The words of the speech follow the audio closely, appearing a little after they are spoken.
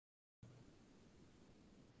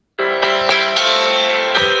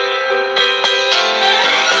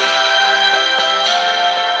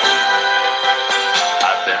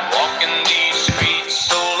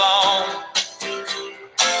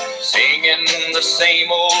sing the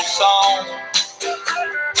same old song.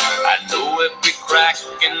 I know every crack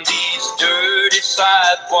in these dirty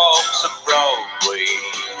sidewalks of Broadway.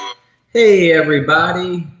 Hey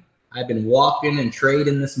everybody, I've been walking and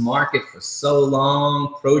trading this market for so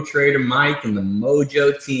long. Pro Trader Mike and the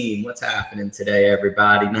Mojo team. What's happening today,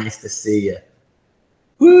 everybody? Nice to see you.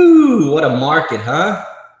 Woo, what a market, huh?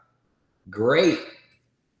 Great.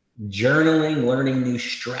 Journaling, learning new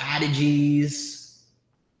strategies.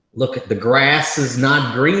 Look at the grass is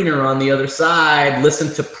not greener on the other side.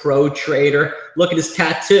 Listen to Pro Trader. Look at his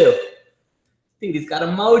tattoo. Dude, he's got a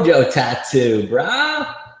Mojo tattoo,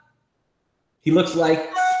 bruh. He looks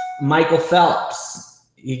like Michael Phelps.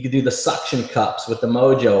 He could do the suction cups with the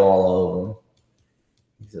Mojo all over him.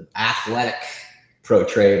 He's an athletic Pro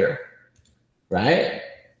Trader, right?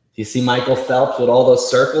 Do you see Michael Phelps with all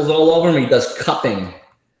those circles all over him? He does cupping.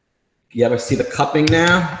 You ever see the cupping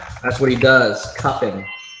now? That's what he does, cupping.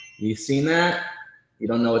 You seen that? You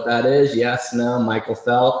don't know what that is? Yes, no, Michael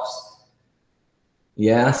Phelps.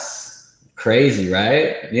 Yes, crazy,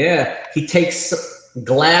 right? Yeah, he takes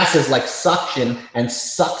glasses like suction and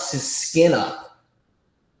sucks his skin up.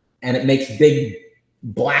 And it makes big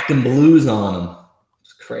black and blues on him.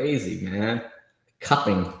 It's crazy, man.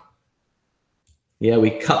 Cupping. Yeah,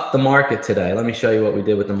 we cupped the market today. Let me show you what we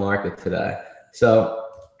did with the market today. So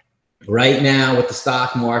right now with the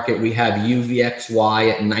stock market, we have UVXY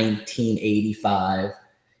at 1985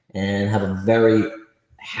 and have a very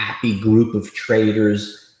happy group of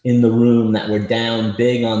traders in the room that were down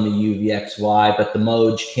big on the UVXY, but the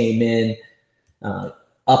Moj came in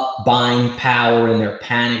up buying power in their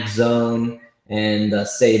panic zone and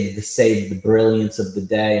saved the brilliance of the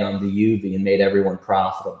day on the UV and made everyone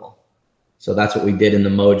profitable. So that's what we did in the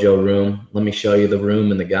Mojo room. Let me show you the room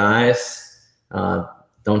and the guys.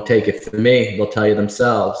 Don't take it from me. They'll tell you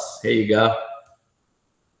themselves. Here you go.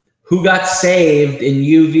 Who got saved in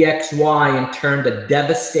UVXY and turned a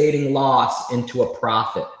devastating loss into a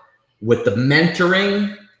profit with the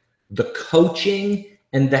mentoring, the coaching,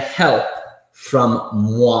 and the help from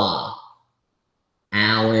moi?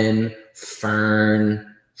 Alan, Fern,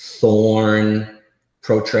 Thorn,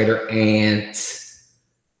 Pro Trader Ant,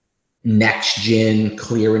 NextGen,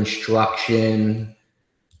 Clear Instruction,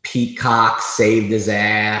 Peacock saved his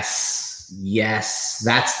ass. Yes,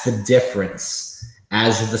 that's the difference.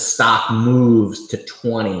 As the stock moves to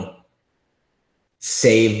 20,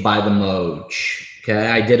 saved by the Moj. Okay,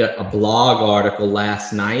 I did a blog article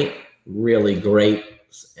last night, really great.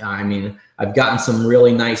 I mean, I've gotten some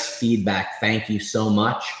really nice feedback. Thank you so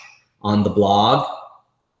much on the blog.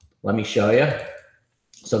 Let me show you.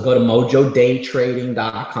 So go to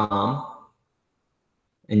mojodaytrading.com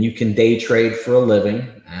and you can day trade for a living.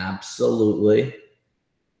 Absolutely.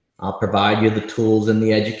 I'll provide you the tools and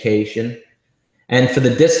the education. And for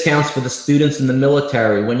the discounts for the students in the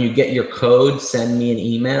military, when you get your code, send me an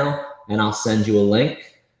email and I'll send you a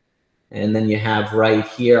link. And then you have right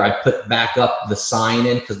here, I put back up the sign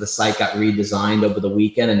in because the site got redesigned over the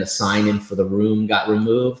weekend and the sign in for the room got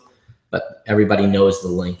removed. But everybody knows the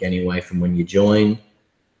link anyway from when you join.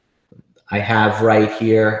 I have right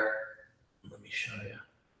here, let me show you.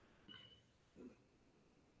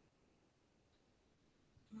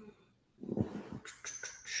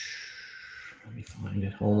 Let me find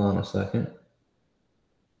it. Hold on a second.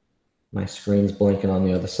 My screen's blinking on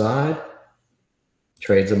the other side.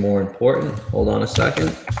 Trades are more important. Hold on a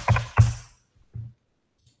second.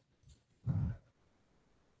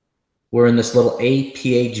 We're in this little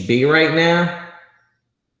APHB right now.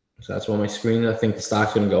 So that's why my screen, I think the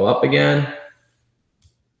stock's going to go up again.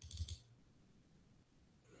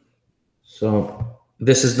 So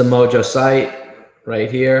this is the Mojo site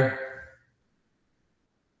right here.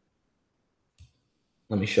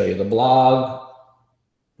 Let me show you the blog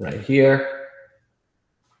right here.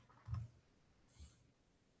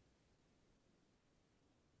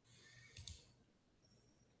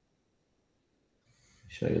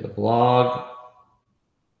 Show you the blog.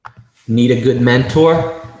 Need a good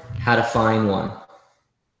mentor? How to find one.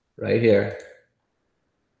 Right here.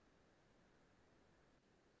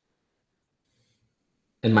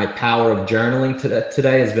 And my power of journaling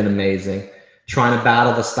today has been amazing. Trying to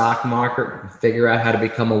battle the stock market, figure out how to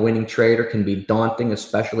become a winning trader can be daunting,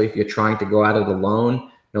 especially if you're trying to go at it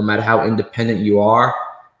alone. No matter how independent you are,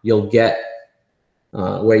 you'll get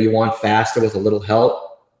where you want faster with a little help.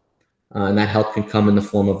 And that help can come in the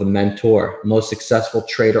form of a mentor. Most successful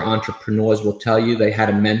trader entrepreneurs will tell you they had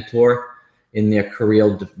a mentor in their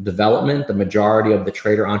career development. The majority of the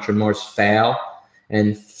trader entrepreneurs fail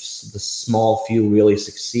and the small few really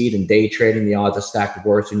succeed. In day trading, the odds are stacked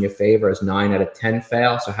worse in your favor as 9 out of 10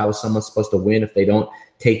 fail. So how is someone supposed to win if they don't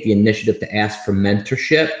take the initiative to ask for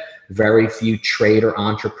mentorship? Very few trader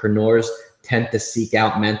entrepreneurs tend to seek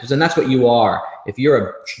out mentors, and that's what you are. If you're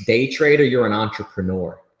a day trader, you're an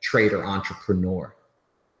entrepreneur, trader entrepreneur.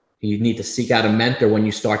 You need to seek out a mentor when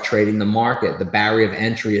you start trading the market. The barrier of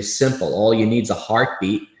entry is simple. All you need is a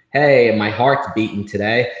heartbeat. Hey, my heart's beating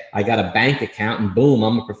today. I got a bank account and boom,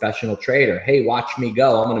 I'm a professional trader. Hey, watch me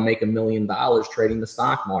go. I'm going to make $1 million trading the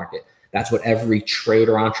stock market. That's what every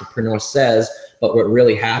trader entrepreneur says. But what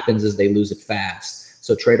really happens is they lose it fast.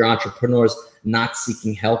 So trader entrepreneurs not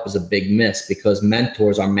seeking help is a big miss, because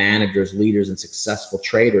mentors are managers, leaders, and successful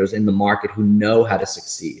traders in the market who know how to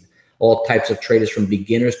succeed. All types of traders, from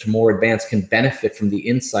beginners to more advanced, can benefit from the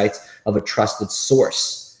insights of a trusted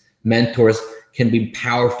source. Mentors can be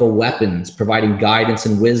powerful weapons, providing guidance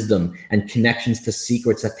and wisdom and connections to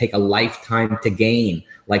secrets that take a lifetime to gain,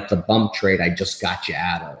 like the bump trade I just got you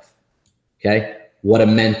out of. Okay? What a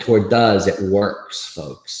mentor does, it works,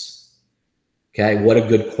 folks. Okay? What a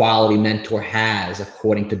good quality mentor has,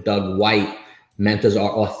 according to Doug White, mentors are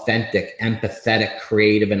authentic, empathetic,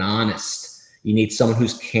 creative, and honest. You need someone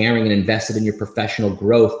who's caring and invested in your professional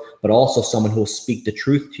growth, but also someone who will speak the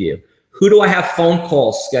truth to you. Who do I have phone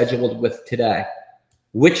calls scheduled with today?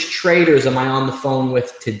 Which traders am I on the phone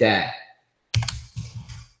with today?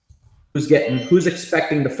 Who's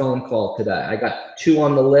expecting the phone call today? I got 2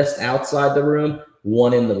 on the list outside the room,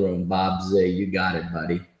 1 in the room. Bob Z, you got it,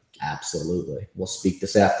 buddy. Absolutely. We'll speak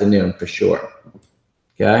this afternoon for sure.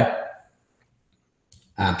 Okay?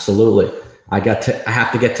 Absolutely. I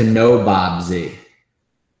have to get to know Bob Z.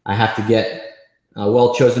 I have to get a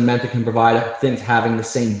well-chosen mentor can provide things having the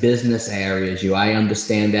same business area as you. I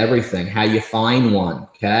understand everything. How you find one,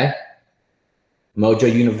 okay?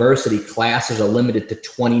 Mojo University classes are limited to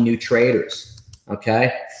 20 new traders,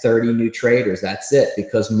 okay? 30 new traders, that's it,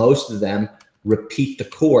 because most of them repeat the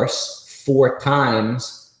course 4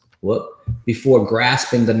 times before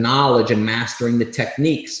grasping the knowledge and mastering the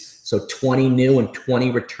techniques. So 20 new and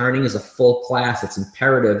 20 returning is a full class. It's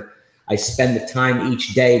imperative I spend the time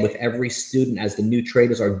each day with every student, as the new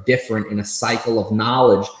traders are different in a cycle of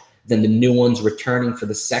knowledge than the new ones returning for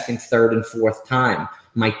the 2nd, 3rd, and 4th time.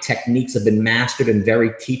 My techniques have been mastered and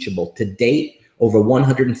very teachable. To date, over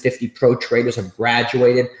 150 pro traders have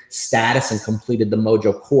graduated status and completed the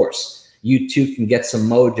Mojo course. You too can get some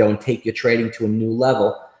Mojo and take your trading to a new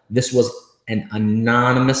level. This was an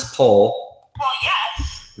anonymous poll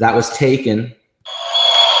that was taken.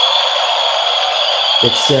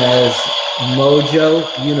 It says,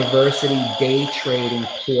 Mojo University day trading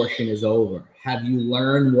portion is over. Have you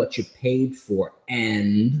learned what you paid for?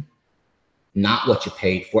 And not what you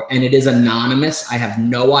paid for. And it is anonymous. I have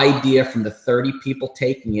no idea from the 30 people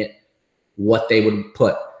taking it what they would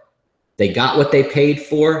put. They got what they paid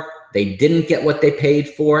for. They didn't get what they paid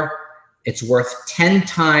for. It's worth 10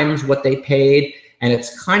 times what they paid. And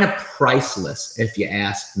it's kind of priceless if you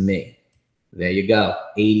ask me. There you go,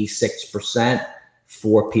 86%.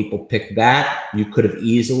 4 people picked that. You could have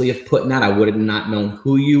easily have put in that. I would have not known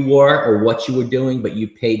who you were or what you were doing, but you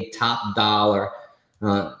paid top dollar,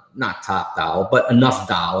 not top dollar, but enough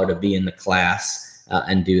dollar to be in the class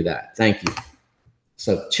and do that. Thank you.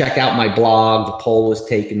 So check out my blog. The poll was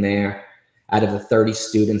taken there. Out of the 30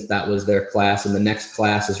 students, that was their class. And the next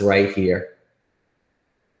class is right here.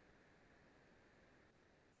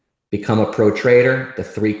 Become a pro trader, the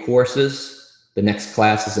 3 courses. The next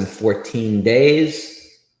class is in 14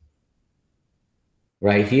 days.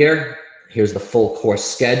 Right here. Here's the full course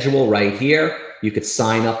schedule right here. You could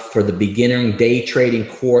sign up for the beginning day trading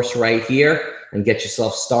course right here and get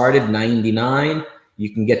yourself started, $99. You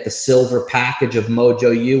can get the silver package of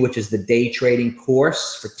Mojo U, which is the day trading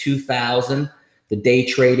course for $2,000, the day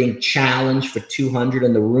trading challenge for $200,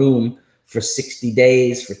 and the room for 60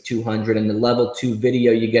 days for $200, and the level 2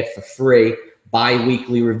 video you get for free.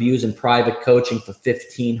 Bi-weekly reviews and private coaching for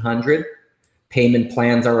 $1,500. Payment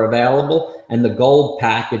plans are available, and the gold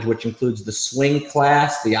package, which includes the swing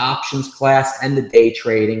class, the options class, and the day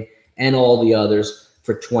trading, and all the others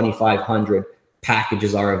for $2,500.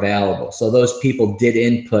 Packages are available. So those people did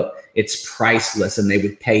input. It's priceless, and they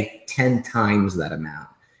would pay 10 times that amount.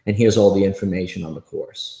 And here's all the information on the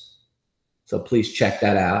course. So please check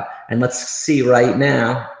that out. And let's see right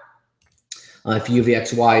now if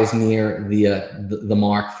UVXY is near the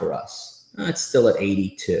mark for us. It's still at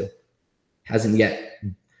 82. Hasn't yet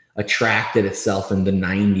attracted itself in the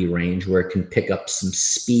 90 range where it can pick up some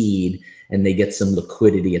speed and they get some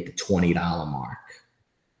liquidity at the $20 mark.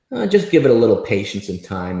 Just give it a little patience and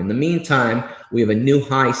time. In the meantime, we have a new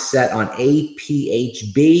high set on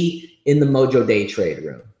APHB in the MOJO Day Trade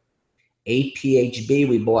room. APHB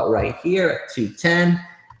we bought right here at 210.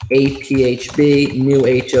 APHB, new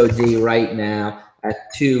HOD right now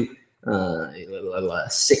at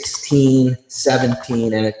 216,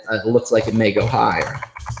 17, and it looks like it may go higher.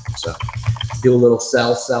 So do a little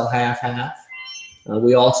sell, half.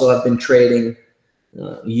 We also have been trading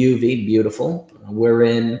UV, beautiful. We're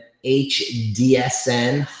in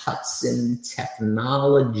HDSN, Hudson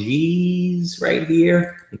Technologies, right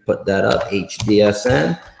here. We put that up,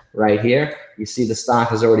 HDSN, right here. You see the stock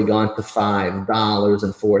has already gone to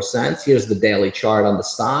 $5.04. Here's the daily chart on the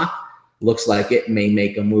stock. Looks like it may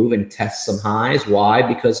make a move and test some highs. Why?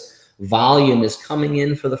 Because volume is coming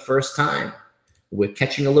in for the first time. We're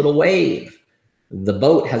catching a little wave. The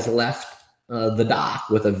boat has left the dock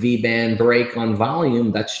with a V-band break on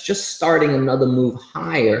volume. That's just starting another move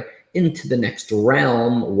higher into the next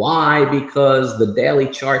realm. Why? Because the daily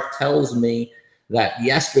chart tells me that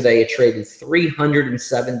yesterday it traded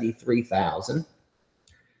 373,000.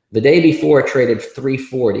 The day before it traded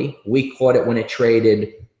 340. We caught it when it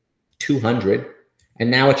traded 200,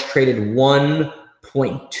 and now it's traded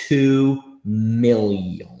 1.2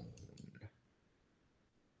 million.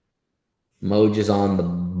 Mojo's on the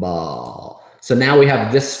ball. So now we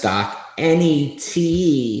have this stock,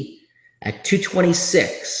 NETE, at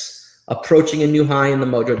 226, approaching a new high in the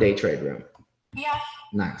MOJO Day Trade room. Yeah.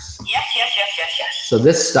 Nice. Yes. So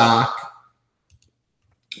this stock,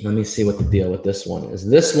 let me see what the deal with this one is.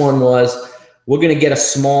 This one was, we're going to get a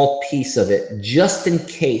small piece of it just in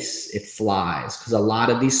case it flies, because a lot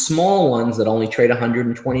of these small ones that only trade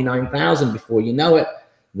 129,000, before you know it,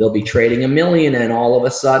 they'll be trading $1 million, and all of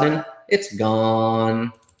a sudden it's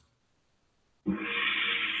gone.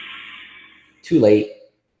 Too late.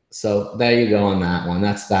 So there you go on that one.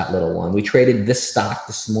 That's that little one. We traded this stock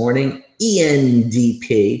this morning,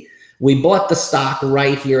 ENDP. We bought the stock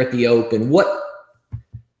right here at the open. What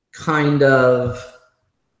kind of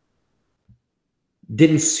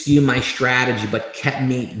didn't skew my strategy but kept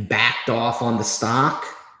me backed off on the stock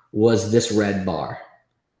was this red bar.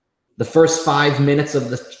 The first 5 minutes of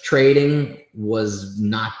the trading was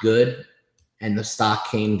not good, and the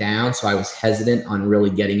stock came down, so I was hesitant on really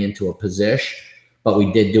getting into a position. But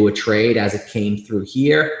we did do a trade as it came through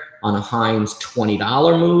here on a Heinz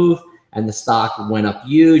 $20 move, and the stock went up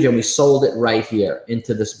huge, and we sold it right here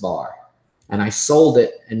into this bar. And I sold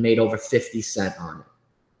it and made over 50 cents on it.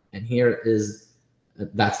 And here is,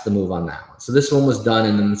 that's the move on that one. So this one was done,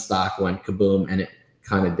 and then the stock went kaboom, and it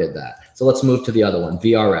kind of did that. So let's move to the other one,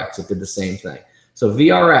 VRX. It did the same thing. So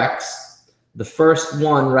VRX, the first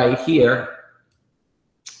one right here,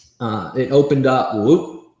 it opened up,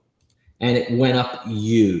 whoop, and it went up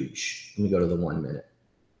huge. Let me go to the 1 minute.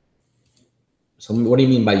 So what do you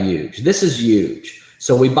mean by huge? This is huge.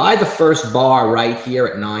 So we buy the first bar right here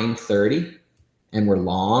at 9:30, and we're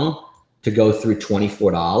long to go through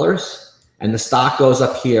 $24. And the stock goes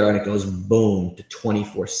up here, and it goes boom to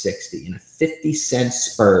 $24.60 in a 50-cent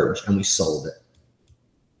spurge, and we sold it.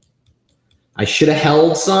 I should have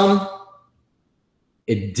held some.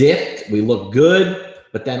 It dipped. We looked good,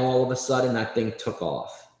 but then all of a sudden that thing took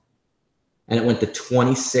off. And it went to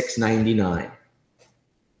 $26.99.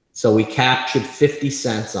 So we captured 50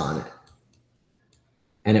 cents on it.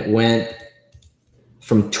 And it went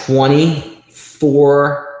from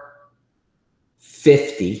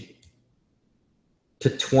 $24.50 to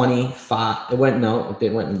 25. It went, no,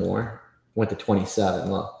 it went more. It went to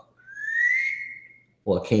 27. Look.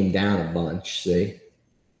 Well, it came down a bunch, see?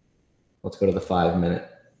 Let's go to the 5 minute.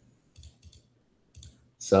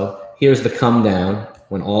 So here's the come down,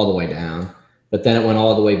 went all the way down, but then it went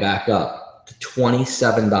all the way back up to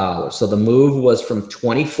 $27. So the move was from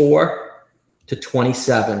 24 to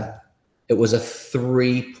 27. It was a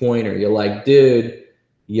 3-pointer. You're like, dude,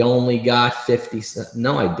 you only got 50 cents.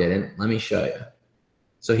 No, I didn't. Let me show you.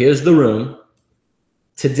 So here's the room.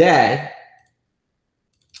 Today,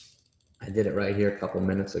 I did it right here a couple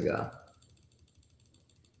minutes ago.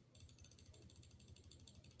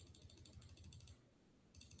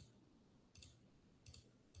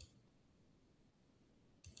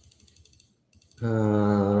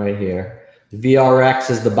 Right here. VRX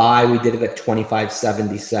is the buy. We did it at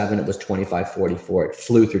 25.77. It was 25.44. It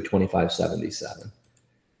flew through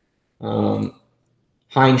 25.77.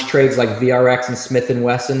 Heinz trades like VRX and Smith &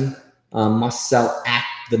 Wesson must sell at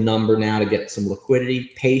the number now to get some liquidity.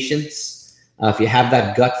 Patience. If you have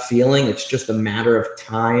that gut feeling, it's just a matter of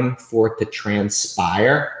time for it to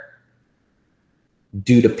transpire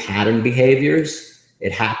due to pattern behaviors.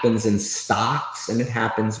 It happens in stocks, and it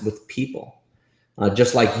happens with people.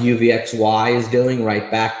 just like UVXY is doing, right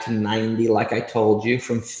back to 90, like I told you,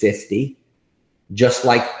 from 50. Just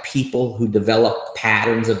like people who develop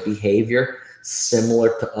patterns of behavior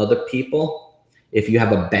similar to other people. If you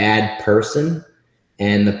have a bad person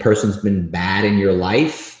and the person's been bad in your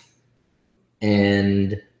life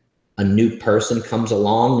and a new person comes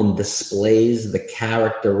along and displays the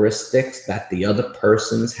characteristics that the other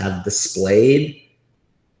persons have displayed,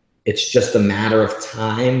 it's just a matter of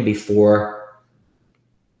time before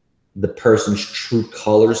the person's true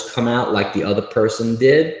colors come out like the other person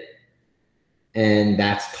did. And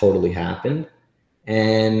that's totally happened.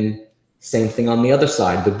 And same thing on the other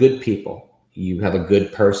side, the good people. You have a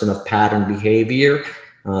good person of pattern behavior,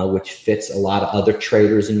 which fits a lot of other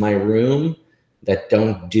traders in my room that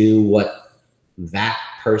don't do what that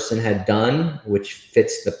person had done, which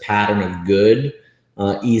fits the pattern of good,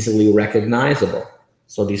 easily recognizable.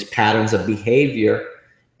 So these patterns of behavior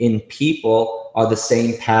in people are the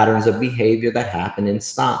same patterns of behavior that happen in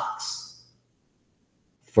stocks.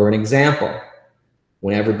 For an example,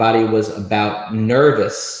 when everybody was about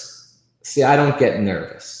nervous, see, I don't get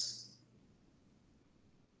nervous,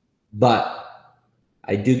 but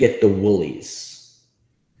I do get the woolies.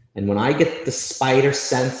 And when I get the spider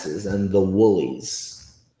senses and the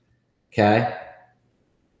woolies, okay,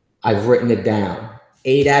 I've written it down.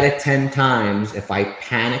 8 out of 10 times, if I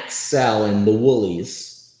panic sell in the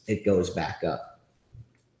woolies, it goes back up.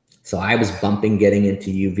 So I was bumping getting into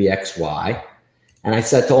UVXY. And I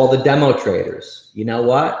said to all the demo traders, you know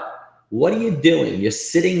what? What are you doing? You're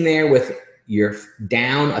sitting there with, you're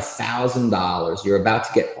down $1,000. You're about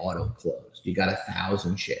to get auto closed. You got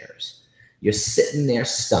 1,000 shares. You're sitting there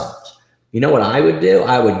stumped. You know what I would do?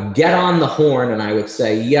 I would get on the horn and I would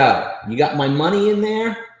say, yo, you got my money in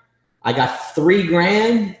there? I got 3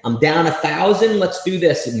 grand. I'm down 1,000. Let's do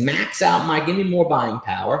this. Max out my, give me more buying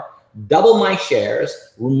power. Double my shares,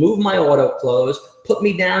 remove my auto close, put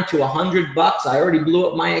me down to $100. I already blew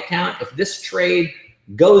up my account. If this trade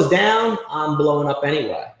goes down, I'm blowing up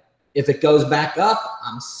anyway. If it goes back up,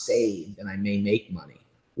 I'm saved and I may make money.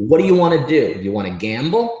 What do you want to do? Do you want to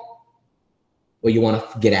gamble or you want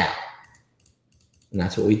to get out? And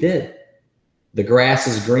that's what we did. The grass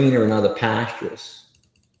is greener in other pastures.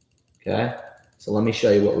 Okay? So let me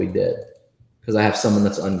show you what we did, because I have someone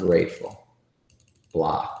that's ungrateful.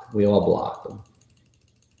 Blocked. We all blocked them.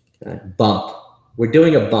 Okay? Bump. We're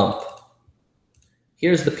doing a bump.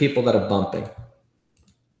 Here's the people that are bumping.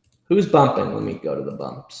 Who's bumping? Let me go to the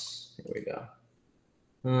bumps. Here we go.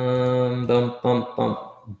 Bump, bump, bump.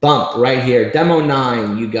 Bump right here. Demo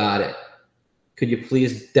 9, you got it. Could you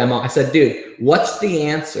please demo? I said, dude, what's the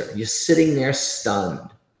answer? You're sitting there stunned.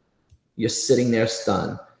 You're sitting there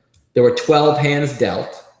stunned. There were 12 hands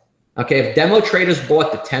dealt. Okay, if demo traders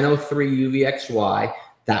bought the 1003 UVXY,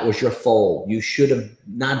 that was your fold. You should have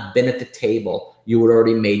not been at the table. You would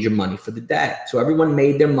already made your money for the day. So everyone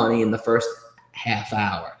made their money in the first half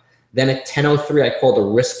hour. Then at 1003, I called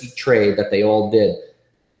a risky trade that they all did.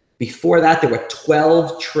 Before that, there were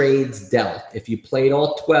 12 trades dealt. If you played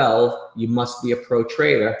all 12, you must be a pro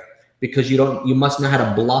trader, because you must know how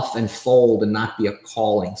to bluff and fold and not be a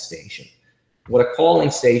calling station. What a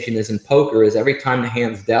calling station is in poker is every time the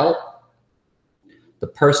hand's dealt, the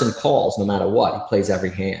person calls no matter what. He plays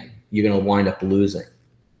every hand. You're going to wind up losing.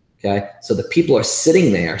 Okay? So the people are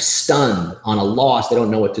sitting there stunned on a loss. They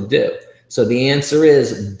don't know what to do. So the answer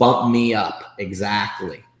is bump me up.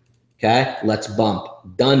 Exactly. Okay? Let's bump.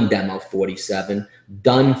 Done demo 47.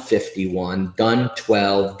 Done 51. Done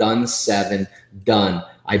 12. Done 7. Done.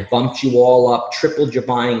 I bumped you all up, tripled your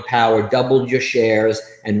buying power, doubled your shares,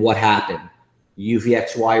 and what happened?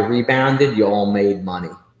 UVXY rebounded. You all made money.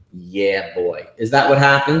 Yeah, boy. Is that what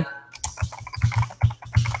happened?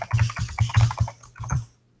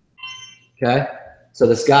 Okay. So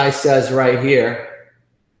this guy says right here,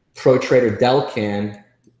 Pro Trader Delcan,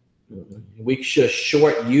 we should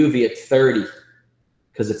short UV at 30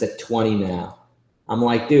 because it's at 20 now. I'm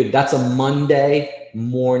like, dude, that's a Monday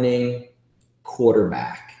morning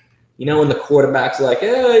quarterback. You know when the quarterback's like,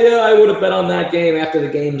 yeah, I would have bet on that game after the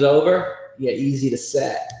game's over? Yeah, easy to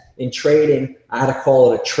say. In trading, I had to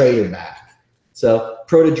call it a trader back. So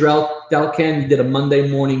Pro to Delcan, you did a Monday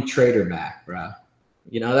morning trader back, bro.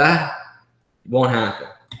 You know that? It won't happen.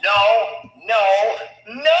 No.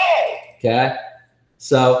 Okay?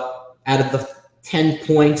 So out of the 10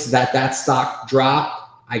 points that stock dropped,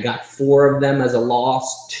 I got 4 of them as a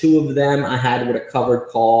loss. 2 of them I had with a covered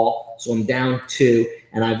call. So I'm down 2,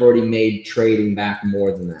 and I've already made trading back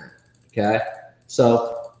more than that. Okay?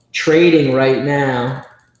 So trading right now,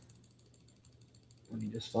 let me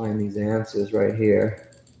just find these answers right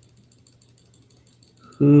here.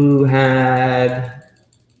 Who had,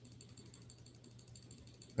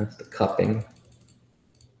 that's the cupping.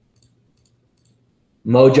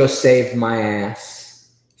 Mojo saved my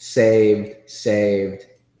ass. Saved.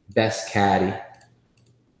 Best caddy.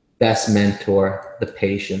 Best mentor. The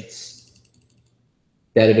patience.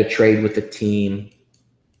 Better to trade with the team.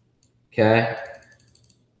 Okay.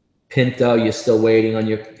 Pinto, you're still waiting on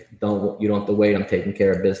your, you don't have to wait. I'm taking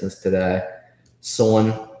care of business today.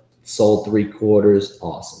 Someone sold 3/4.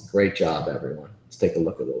 Awesome. Great job, everyone. Let's take a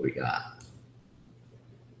look at what we got.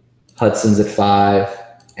 Hudson's at 5.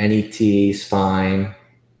 NET's fine.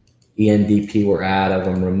 ENDP we're out of.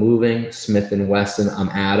 I'm removing. Smith & Wesson I'm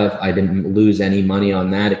out of. I didn't lose any money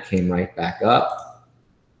on that. It came right back up.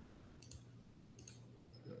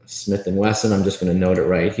 Smith & Wesson, I'm just going to note it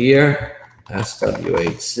right here.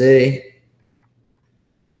 SWHC.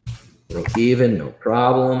 Broke even, no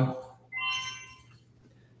problem.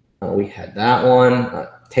 We had that one.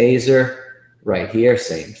 Taser right here,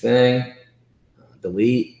 same thing.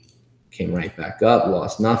 Delete. Came right back up,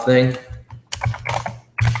 lost nothing.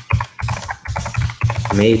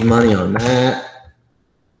 Made money on that.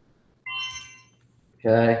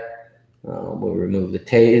 Okay. We'll remove the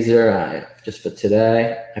taser. Just for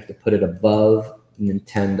today, I have to put it above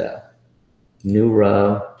Nintendo. New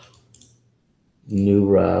row. New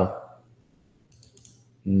row.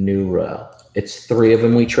 New row. It's 3 of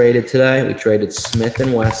them we traded today. We traded Smith &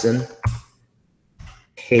 Wesson,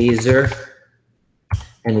 Taser,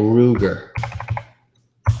 and Ruger.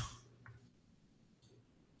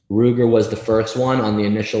 Ruger was the first one on the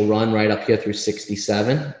initial run right up here through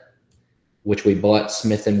 67, which we bought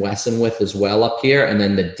Smith & Wesson with as well up here, and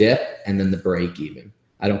then the dip, and then the break even.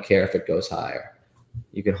 I don't care if it goes higher.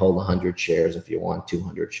 You can hold 100 shares if you want,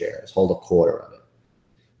 200 shares. Hold 1/4 of it.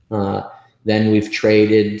 Then we've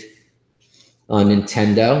traded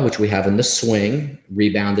Nintendo, which we have in the swing,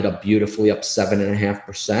 rebounded up beautifully, up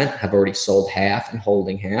 7.5%. Have already sold half and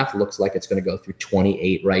holding half. Looks like it's going to go through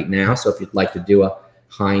 28 right now. So if you'd like to do a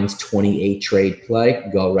Heinz 28 trade play,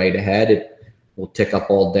 go right ahead. It will tick up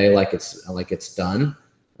all day like it's done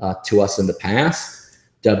to us in the past.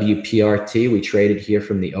 WPRT, we traded here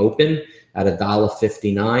from the open at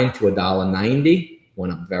 $1.59 to $1.90.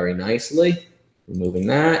 Went up very nicely. Removing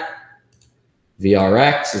that.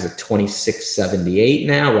 VRX is at 26.78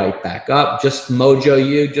 now, right back up. Just Mojo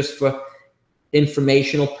U, just for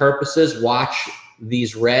informational purposes, watch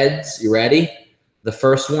these reds. You ready? The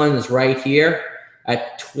first one is right here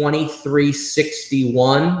at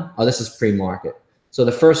 23.61. Oh, this is pre-market. So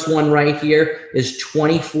the first one right here is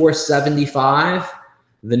 24.75.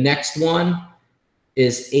 The next one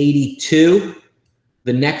is 82.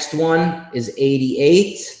 The next one is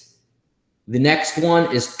 88. The next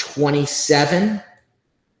one is 27.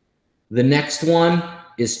 The next one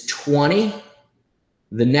is 20.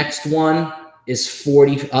 The next one is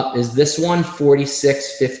 40. Is this one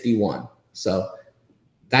 46.51? So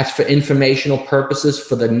that's for informational purposes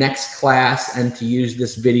for the next class and to use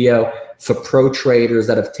this video for pro traders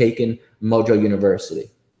that have taken Mojo University.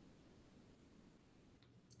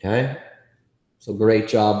 Okay, so great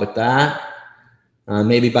job with that.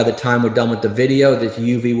 Maybe by the time we're done with the video, this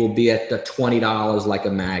UV will be at $20 like a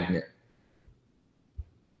magnet.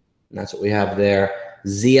 And that's what we have there.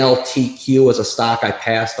 ZLTQ is a stock I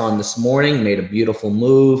passed on this morning, made a beautiful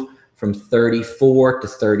move from 34 to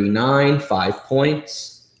 39, 5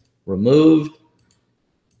 points, removed.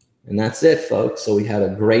 And that's it, folks. So we had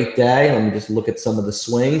a great day. Let me just look at some of the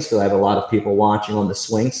swings because I have a lot of people watching on the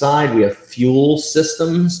swing side. We have fuel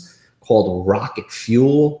systems called Rocket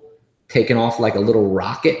Fuel. Taking off like a little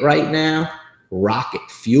rocket right now. Rocket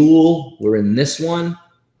Fuel. We're in this one.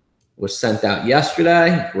 Was sent out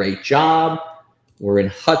yesterday. Great job. We're in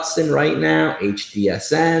Hudson right now.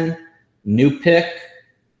 HDSN. New pick.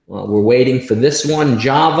 We're waiting for this one,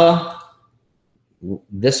 Java.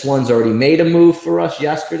 This one's already made a move for us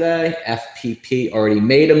yesterday. FPP already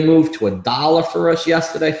made a move to $1 for us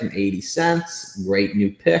yesterday from 80 cents. Great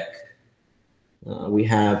new pick. We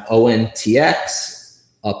have ONTX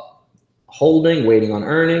up. Holding, waiting on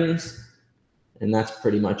earnings, and that's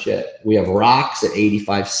pretty much it. We have Rocks at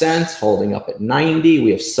 85 cents, holding up at 90.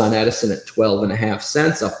 We have Sun Edison at 12.5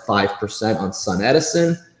 cents, up 5% on Sun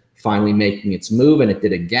Edison, finally making its move, and it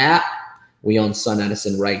did a gap. We own Sun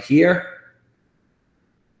Edison right here.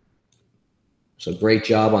 So great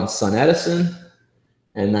job on Sun Edison,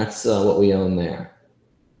 and that's what we own there.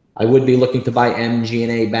 I would be looking to buy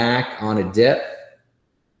MG&A back on a dip,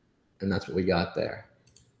 and that's what we got there.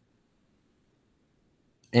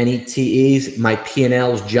 NETEs, my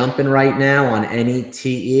P&L's jumping right now on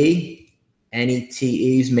NETE.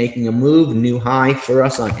 NETE's making a move, new high for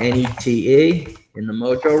us on NETE. in the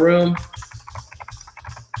Mojo room.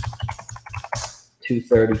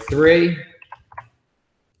 233.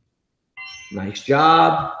 Nice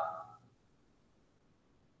job.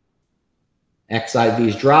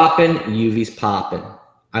 XIV's dropping, UV's popping.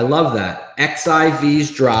 I love that.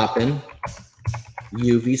 XIV's dropping,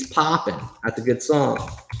 UV's popping. That's a good song.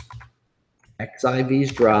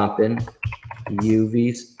 XIV's dropping,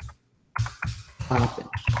 UV's popping.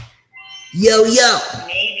 Yo, yo.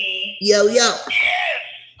 Maybe. Yo, yo.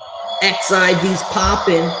 XIV's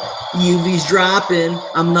popping, UV's dropping.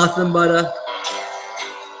 I'm nothing but a...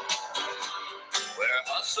 Where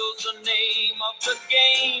hustle's the name of the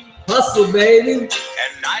game. Hustle, baby. And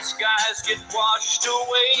nice guys get washed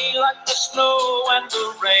away like the snow and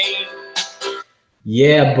the rain.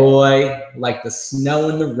 Yeah, boy. Like the snow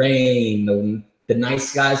and the rain. The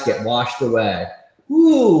nice guys get washed away.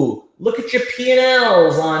 Ooh, look at your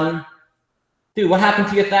P&Ls on... Dude, what happened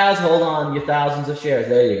to your 1,000? Hold on, your thousands of shares.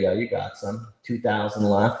 There you go. You got some. 2,000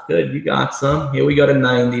 left. Good, you got some. Here we go to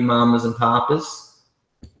 90, mamas and papas.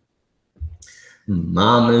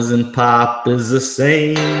 Mamas and papas the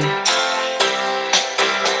same.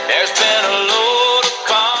 There's been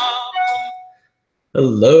a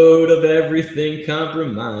load of everything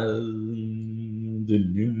compromised.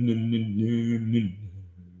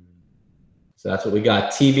 So that's what we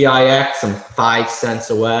got. TVIX, I'm 5 cents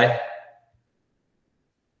away.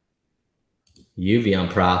 UV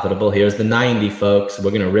unprofitable. Here's the 90, folks. We're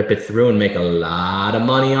going to rip it through and make a lot of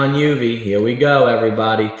money on UV. Here we go,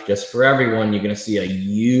 everybody. Just for everyone, you're going to see a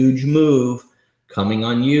huge move coming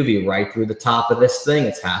on UV right through the top of this thing.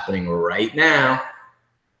 It's happening right now.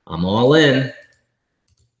 I'm all in.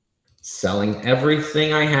 Selling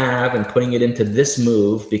everything I have and putting it into this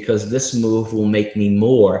move because this move will make me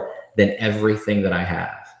more than everything that I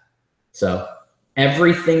have. So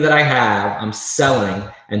everything that I have, I'm selling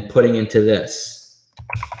and putting into this.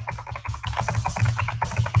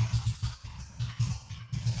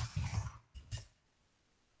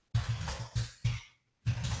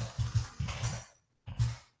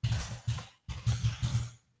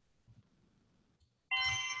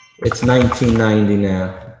 It's 1990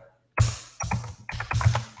 now.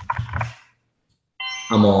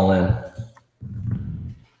 I'm all in.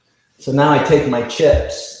 So now I take my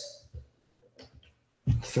chips.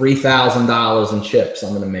 $3,000 in chips I'm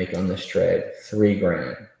going to make on this trade. 3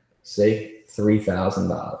 grand. See?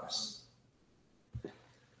 $3,000.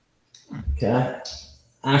 Okay.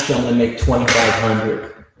 Actually, I'm going to make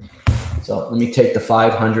 2,500. So let me take the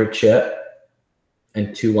 500 chip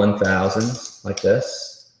and 2 1,000s like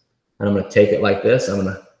this. And I'm going to take it like this. I'm going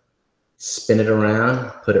to spin it around,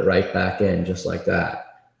 put it right back in just like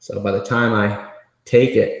that. So by the time I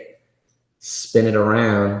take it, spin it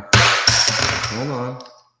around, hold on.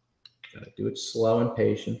 Got to do it slow and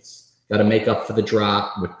patience. Got to make up for the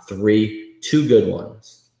drop with 2 good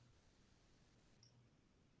ones.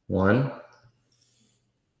 1,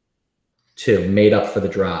 2, made up for the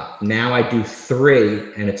drop. Now I do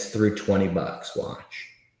 3 and it's through 20 bucks. Watch.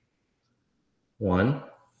 1,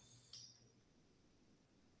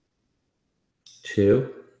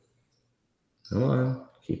 2. Come on,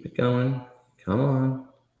 keep it going. Come on.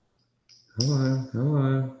 Come on, come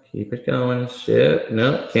on. Keep it going. Shit.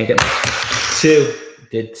 No, can't get 2.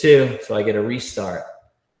 Did 2. So I get a restart.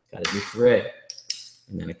 Got to do 3.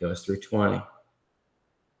 And then it goes through 20.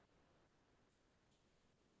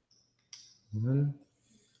 1,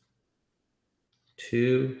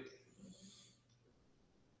 2,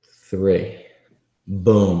 3.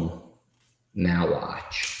 Boom. Now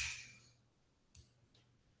watch.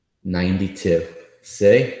 92.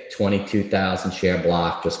 See? 22,000 share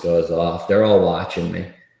block just goes off. They're all watching me.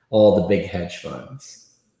 All the big hedge funds.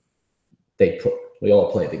 We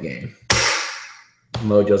all play the game.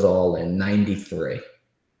 Mojo's all in. 93.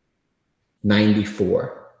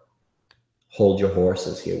 94. Hold your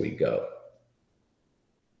horses. Here we go.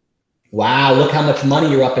 Wow, look how much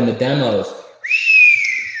money you're up in the demos.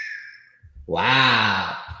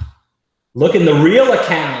 Wow. Look in the real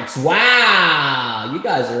accounts. Wow. You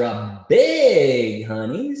guys are up big,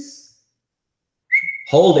 honeys.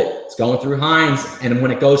 Hold it. It's going through Heinz. And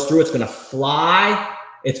when it goes through, it's going to fly.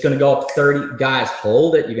 It's going to go up 30. Guys,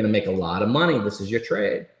 hold it. You're going to make a lot of money. This is your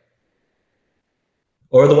trade.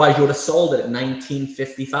 Or otherwise, you would have sold it at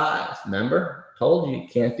 1955. Remember? Told you, you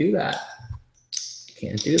can't do that.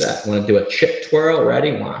 Can't do that. Want to do a chip twirl?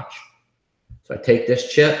 Ready? Watch. So I take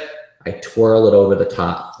this chip. I twirl it over the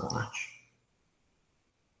top. Watch.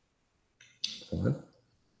 1.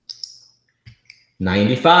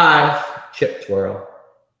 95. Chip twirl.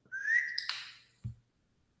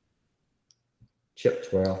 Chip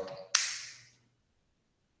twirl.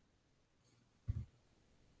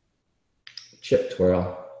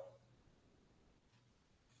 twirl.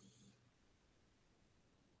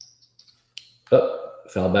 Oh,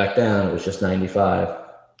 fell back down. It was just 95.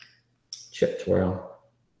 Chip twirl.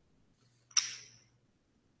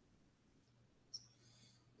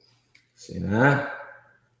 See that?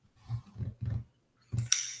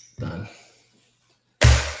 Done.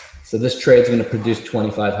 So this trade's going to produce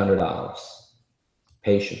 $2,500.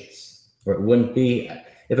 Patience. Or it wouldn't be,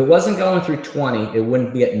 if it wasn't going through 20, it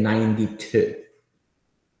wouldn't be at 92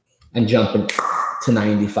 and jumping to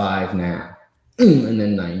 95 now, and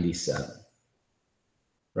then 97.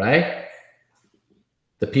 Right?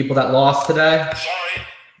 The people that lost today, Sorry.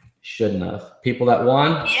 shouldn't have. People that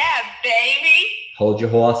won, Yeah, baby. hold your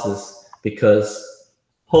horses because,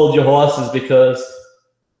 hold your horses because,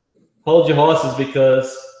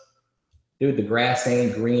 dude, the grass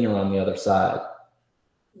ain't greener on the other side.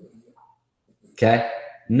 Okay?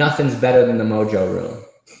 Nothing's better than the Mojo room.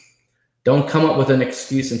 Don't come up with an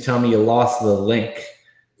excuse and tell me you lost the link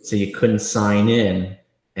so you couldn't sign in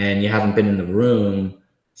and you haven't been in the room.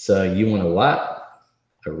 So you want a what?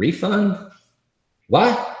 A refund?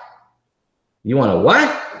 What? You want a what?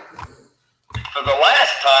 For the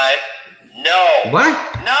last time, no.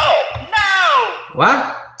 What? No. No.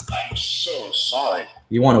 What? I'm so sorry.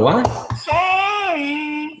 You want a what?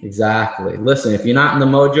 Sorry. Exactly. Listen, if you're not in the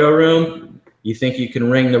Mojo room, you think you can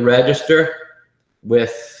ring the register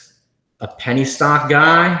with a penny stock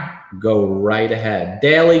guy, go right ahead.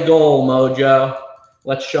 Daily goal, Mojo.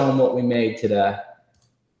 Let's show them what we made today.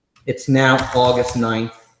 It's now August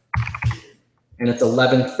 9th, and it's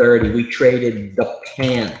 11:30. We traded the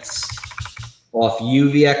pants off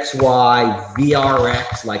UVXY,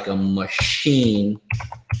 VRX like a machine.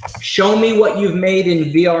 Show me what you've made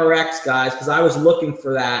in VRX, guys, because I was looking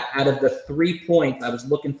for that. Out of the 3 points, I was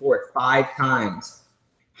looking for it 5 times.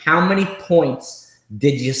 How many points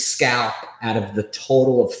did you scalp out of the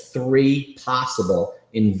total of 3 possible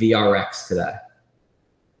in VRX today?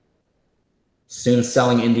 Soon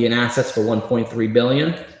selling Indian assets for 1.3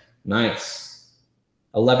 billion. Nice.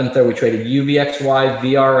 11:30, we traded UVXY,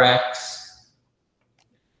 VRX,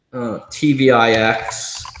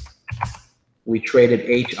 TVIX. We traded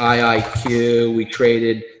HIIQ. We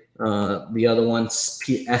traded the other one,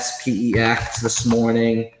 SPEX this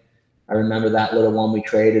morning. I remember that little one we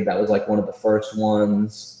traded. That was like one of the first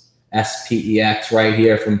ones. SPEX right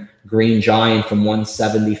here from Green Giant from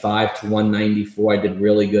 175 to 194. I did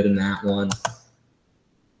really good in that one.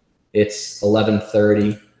 It's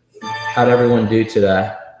 11:30. How'd everyone do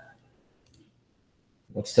today?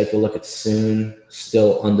 Let's take a look at Soon.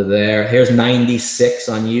 Still under there. Here's 96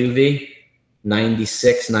 on UV.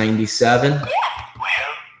 96, 97. Yeah.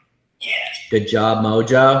 Well, yeah. Good job,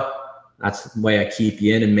 Mojo. That's the way I keep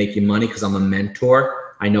you in and make you money because I'm a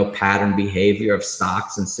mentor. I know pattern behavior of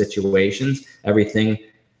stocks and situations, everything.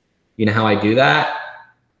 You know how I do that?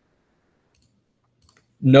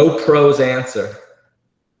 No pros answer.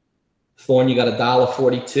 Thorne, you got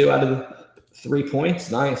 $1.42 out of the 3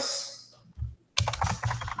 points. Nice.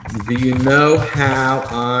 Do you know how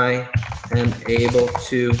I am able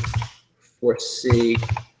to foresee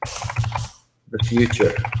the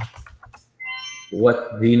future?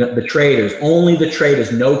 What do you know? The traders, only the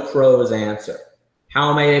traders, no pros answer.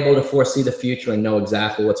 How am I able to foresee the future and know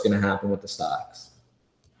exactly what's going to happen with the stocks?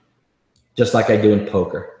 Just like I do in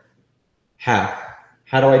poker. How?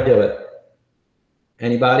 How do I do it?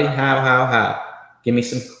 Anybody? How? Give me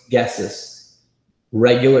some guesses.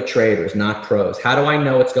 Regular traders, not pros. How do I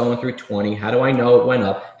know it's going through 20? How do I know it went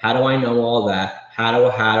up? How do I know all that? How do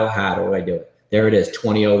I do it? There it is,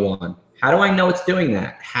 2001. How do I know it's doing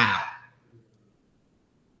that? How?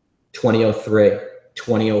 2003,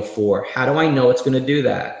 2004. How do I know it's going to do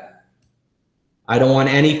that? I don't want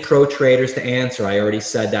any pro traders to answer. I already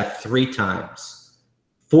said that 3 times.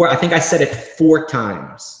 I think I said it 4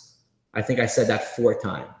 times. I think I said that 4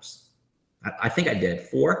 times. I think I did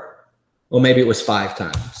 4, or maybe it was 5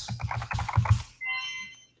 times.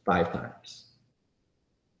 5 times.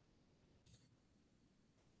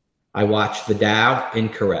 I watched the Dow.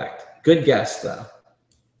 Incorrect. Good guess though.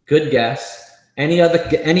 Good guess. Any others?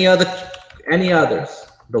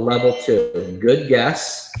 The level 2. Good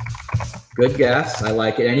guess. Good guess. I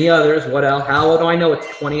like it. Any others? What else? How do I know it's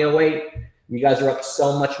 2008? You guys are up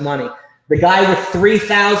so much money. The guy with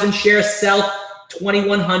 3,000 shares sell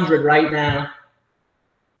 2,100 right now.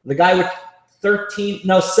 The guy with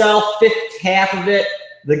sell half of it.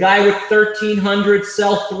 The guy with 1,300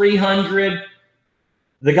 sell 300.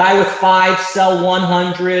 The guy with 5 sell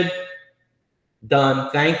 100. Done.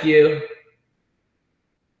 Thank you.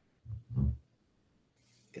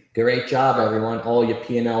 Great job, everyone. All your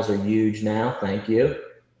P&Ls are huge now. Thank you.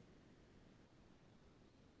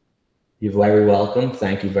 You're very welcome.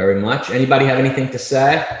 Thank you very much. Anybody have anything to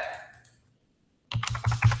say?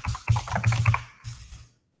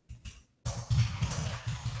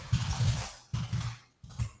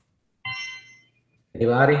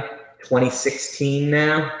 Anybody? 2016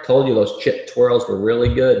 now. Told you those chip twirls were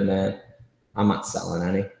really good, man. I'm not selling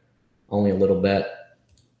any. Only a little bit.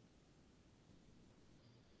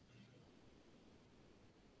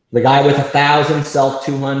 The guy with 1,000 sell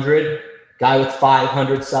 200. Guy with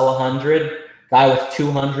 500 sell 100. Guy with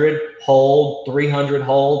 200 hold. 300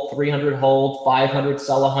 hold. 300 hold. 500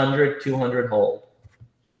 sell 100. 200 hold.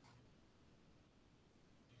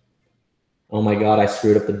 Oh my God, I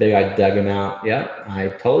screwed up the big. I dug him out. Yep, I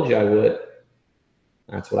told you I would.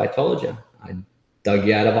 That's what I told you. I dug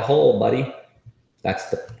you out of a hole, buddy. That's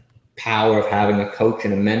the power of having a coach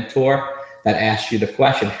and a mentor that asks you the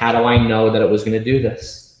question, how do I know that it was going to do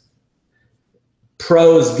this?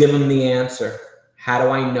 Pros, give them the answer. How do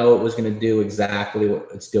I know it was going to do exactly what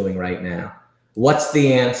it's doing right now? What's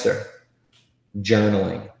the answer?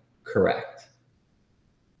 Journaling. Correct.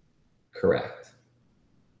 Correct.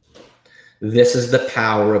 This is the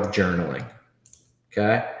power of journaling.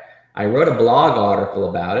 Okay. I wrote a blog article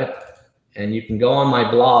about it, and you can go on my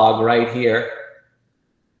blog right here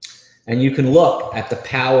and you can look at the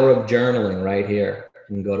power of journaling right here.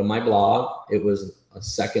 You can go to my blog. It was a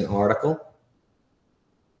second article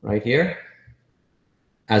right here.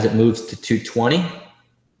 As it moves to 220,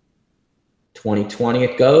 2020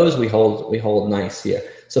 it goes, we hold nice here.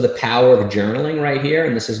 So the power of journaling right here,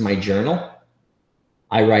 and this is my journal.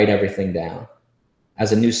 I write everything down.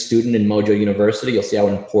 As a new student in MOJO University, you'll see how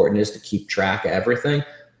important it is to keep track of everything.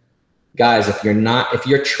 Guys, if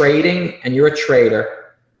you're trading and you're a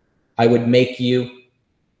trader, I would make you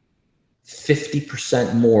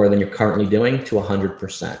 50% more than you're currently doing to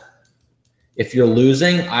 100%. If you're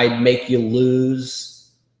losing, I'd make you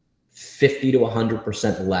lose 50 to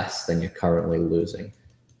 100% less than you're currently losing.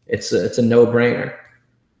 It's a no-brainer.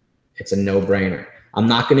 It's a no-brainer. I'm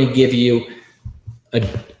not going to give you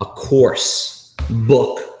a course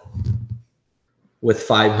book with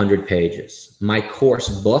 500 pages. My course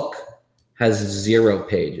book has 0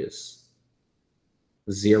 pages.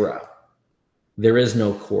 0. There is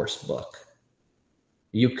no course book.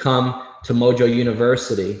 You come to MOJO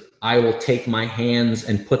University, I will take my hands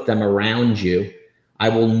and put them around you. I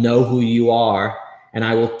will know who you are, and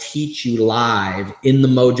I will teach you live in the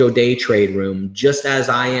MOJO Day Trade room, just as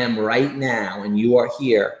I am right now, and you are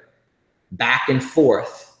here, back and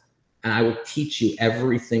forth, and I will teach you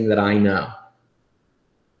everything that I know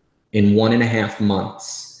in 1.5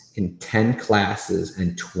 months, in 10 classes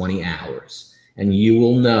and 20 hours, and you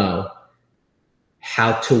will know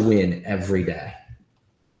how to win every day.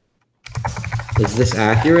 Is this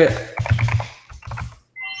accurate?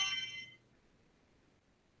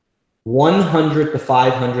 $100 to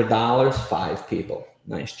 $500, 5 people.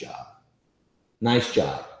 Nice job. Nice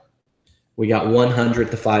job. We got 100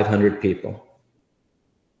 to 500 people.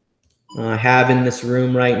 I have in this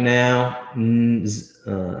room right now,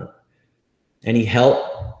 any help?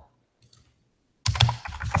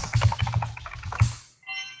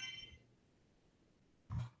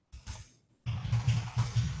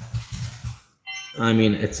 I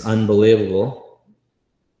mean, it's unbelievable.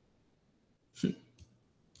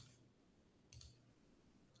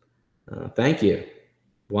 Thank you.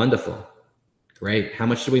 Wonderful. Great. How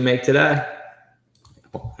much did we make today?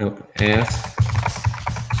 Ask.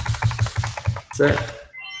 That's it.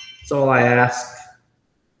 That's all I ask.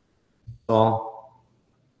 That's all.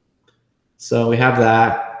 So we have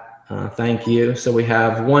that. Thank you. So we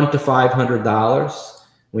have $100 to $500.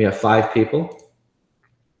 We have 5 people.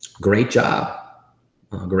 Great job.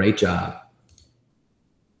 Great job.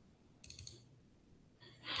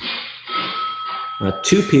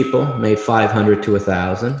 2 people made 500 to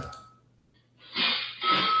 1,000.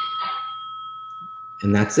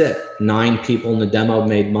 And that's it. 9 people in the demo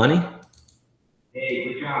made money.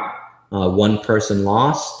 Hey, good job. 1 person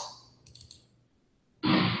lost.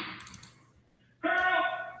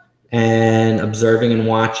 And observing and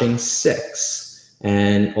watching 6.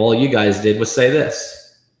 And all you guys did was say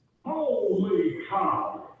this. Holy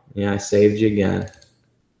cow. Yeah, I saved you again.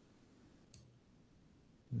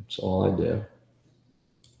 That's all I do.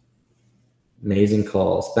 Amazing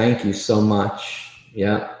calls. Thank you so much.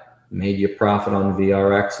 Yeah, made you profit on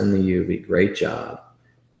VRX and the UV. Great job.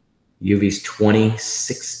 UV's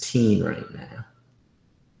 2016 right now.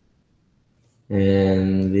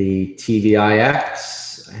 And the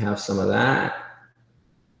TVIX, I have some of that,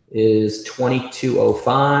 is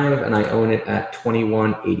 2205, and I own it at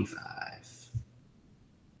 2185.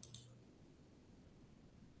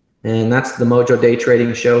 And that's the Mojo Day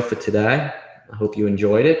Trading show for today. I hope you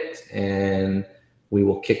enjoyed it, and we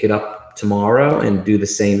will kick it up tomorrow and do the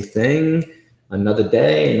same thing. Another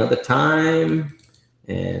day, another time,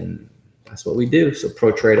 and that's what we do. So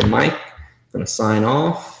Pro Trader Mike, I'm gonna sign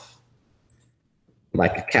off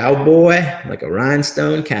like a cowboy, like a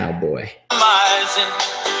rhinestone cowboy.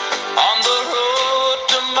 On the